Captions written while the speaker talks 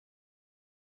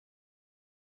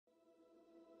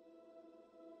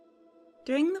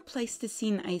During the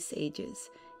Pleistocene ice ages,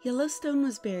 Yellowstone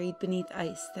was buried beneath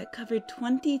ice that covered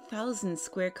 20,000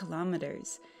 square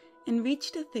kilometers and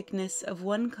reached a thickness of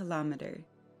 1 kilometer.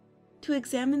 To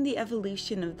examine the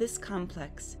evolution of this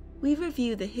complex, we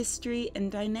review the history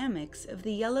and dynamics of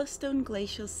the Yellowstone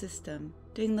Glacial System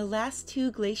during the last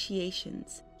 2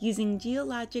 glaciations using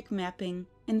geologic mapping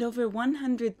and over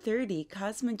 130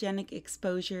 cosmogenic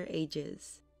exposure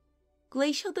ages.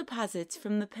 Glacial deposits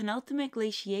from the penultimate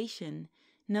glaciation,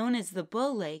 known as the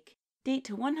Bull Lake, date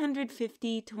to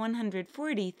 150 to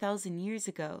 140,000 years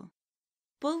ago.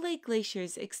 Bull Lake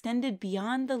glaciers extended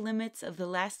beyond the limits of the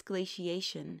last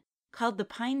glaciation, called the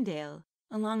Pinedale,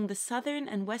 along the southern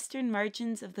and western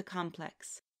margins of the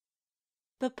complex.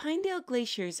 But Pinedale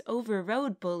glaciers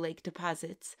overrode Bull Lake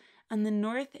deposits on the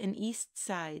north and east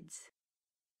sides.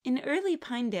 In early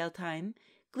Pinedale time,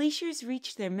 glaciers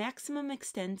reached their maximum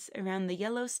extents around the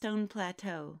Yellowstone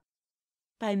Plateau.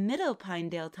 By Middle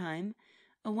Pinedale time,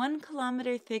 a 1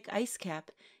 kilometer thick ice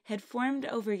cap had formed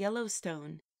over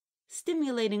Yellowstone,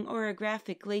 stimulating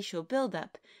orographic glacial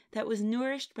buildup that was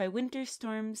nourished by winter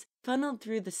storms funneled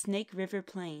through the Snake River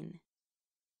Plain.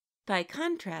 By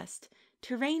contrast,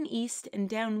 terrain east and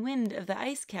downwind of the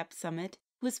ice cap summit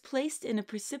was placed in a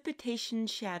precipitation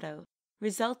shadow,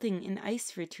 resulting in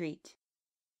ice retreat.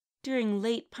 During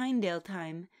late Pinedale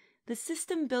time, the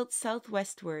system built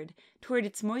southwestward toward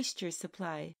its moisture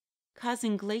supply,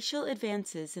 causing glacial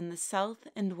advances in the south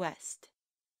and west.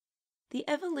 The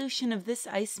evolution of this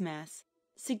ice mass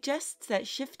suggests that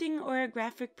shifting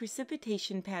orographic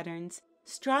precipitation patterns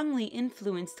strongly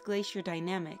influenced glacier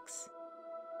dynamics.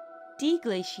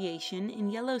 Deglaciation in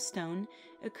Yellowstone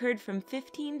occurred from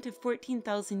 15 to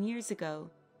 14,000 years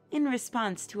ago, in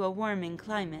response to a warming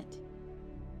climate.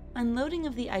 Unloading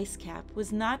of the ice cap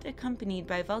was not accompanied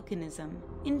by volcanism,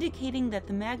 indicating that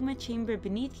the magma chamber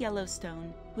beneath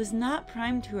Yellowstone was not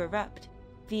primed to erupt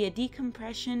via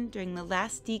decompression during the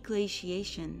last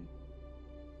deglaciation.